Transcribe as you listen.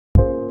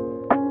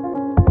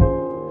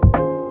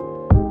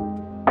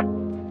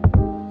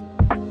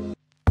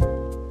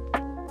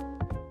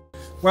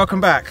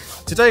Welcome back.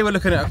 Today we're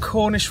looking at a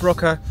Cornish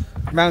Rocker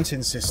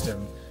mounting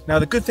system. Now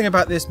the good thing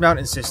about this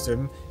mounting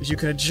system is you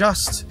can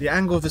adjust the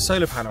angle of the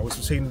solar panels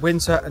between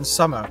winter and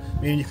summer,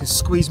 meaning you can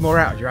squeeze more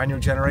out of your annual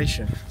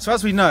generation. So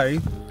as we know,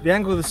 the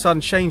angle of the sun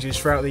changes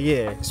throughout the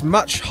year. It's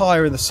much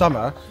higher in the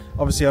summer,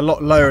 obviously a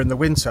lot lower in the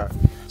winter.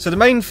 So the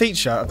main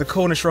feature of the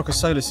Cornish Rocker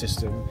solar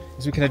system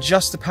is we can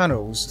adjust the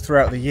panels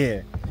throughout the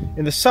year.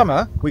 In the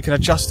summer, we can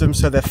adjust them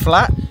so they're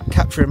flat,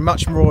 capturing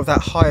much more of that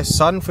higher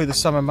sun through the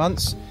summer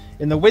months.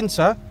 In the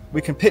winter,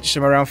 we can pitch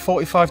them around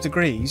 45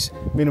 degrees,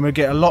 meaning we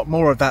get a lot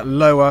more of that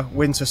lower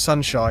winter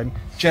sunshine,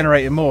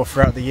 generating more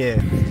throughout the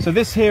year. So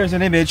this here is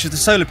an image of the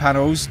solar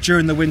panels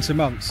during the winter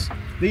months.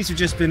 These have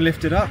just been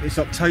lifted up, it's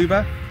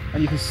October,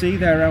 and you can see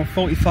they're around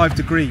 45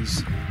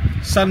 degrees.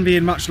 Sun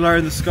being much lower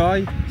in the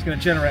sky, it's going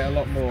to generate a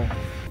lot more.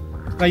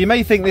 Now you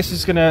may think this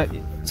is going to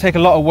take a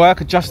lot of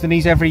work adjusting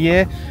these every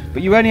year,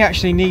 but you only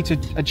actually need to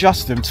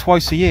adjust them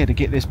twice a year to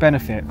get this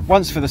benefit.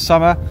 Once for the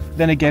summer,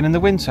 then again in the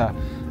winter.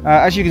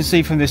 As you can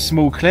see from this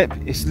small clip,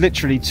 it's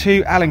literally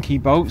 2 Allen key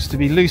bolts to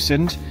be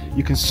loosened.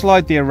 You can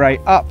slide the array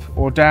up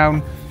or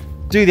down,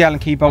 do the Allen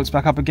key bolts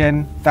back up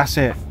again, that's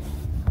it.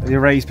 The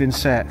array's been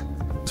set.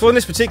 So on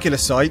this particular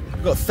site,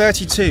 we've got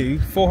 32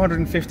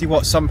 450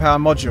 watt sun power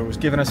modules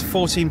giving us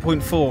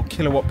 14.4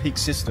 kilowatt peak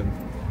system.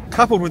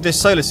 Coupled with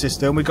this solar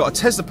system, we've got a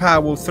Tesla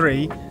Powerwall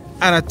 3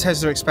 and a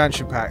Tesla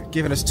expansion pack,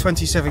 giving us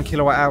 27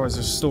 kilowatt hours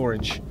of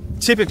storage.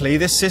 Typically,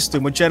 this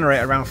system would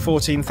generate around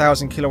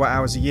 14,000 kilowatt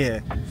hours a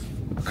year.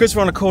 Because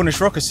we're on a Cornish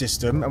Rocker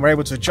system and we're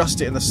able to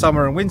adjust it in the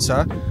summer and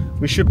winter,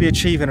 we should be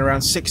achieving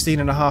around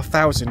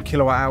 16,500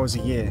 kilowatt hours a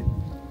year.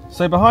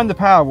 So behind the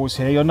power walls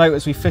here, you'll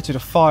notice we fitted a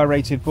fire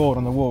rated board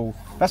on the wall.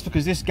 That's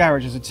because this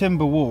garage is a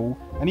timber wall,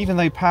 and even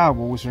though power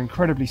walls are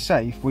incredibly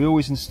safe, we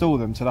always install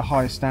them to the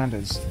highest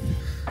standards.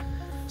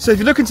 So if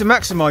you're looking to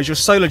maximise your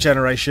solar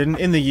generation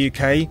in the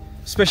UK,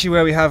 especially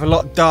where we have a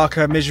lot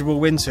darker, miserable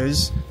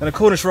winters, then a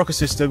Cornish Rocker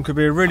system could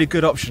be a really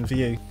good option for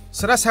you.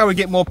 So that's how we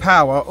get more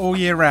power all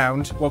year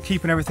round while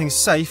keeping everything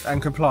safe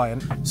and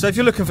compliant. So if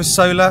you're looking for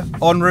solar,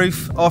 on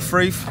roof, off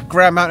roof,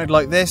 ground mounted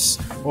like this,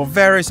 or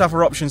various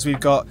other options we've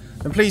got,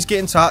 then please get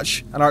in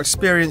touch and our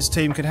experienced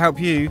team can help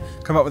you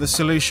come up with a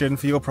solution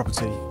for your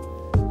property.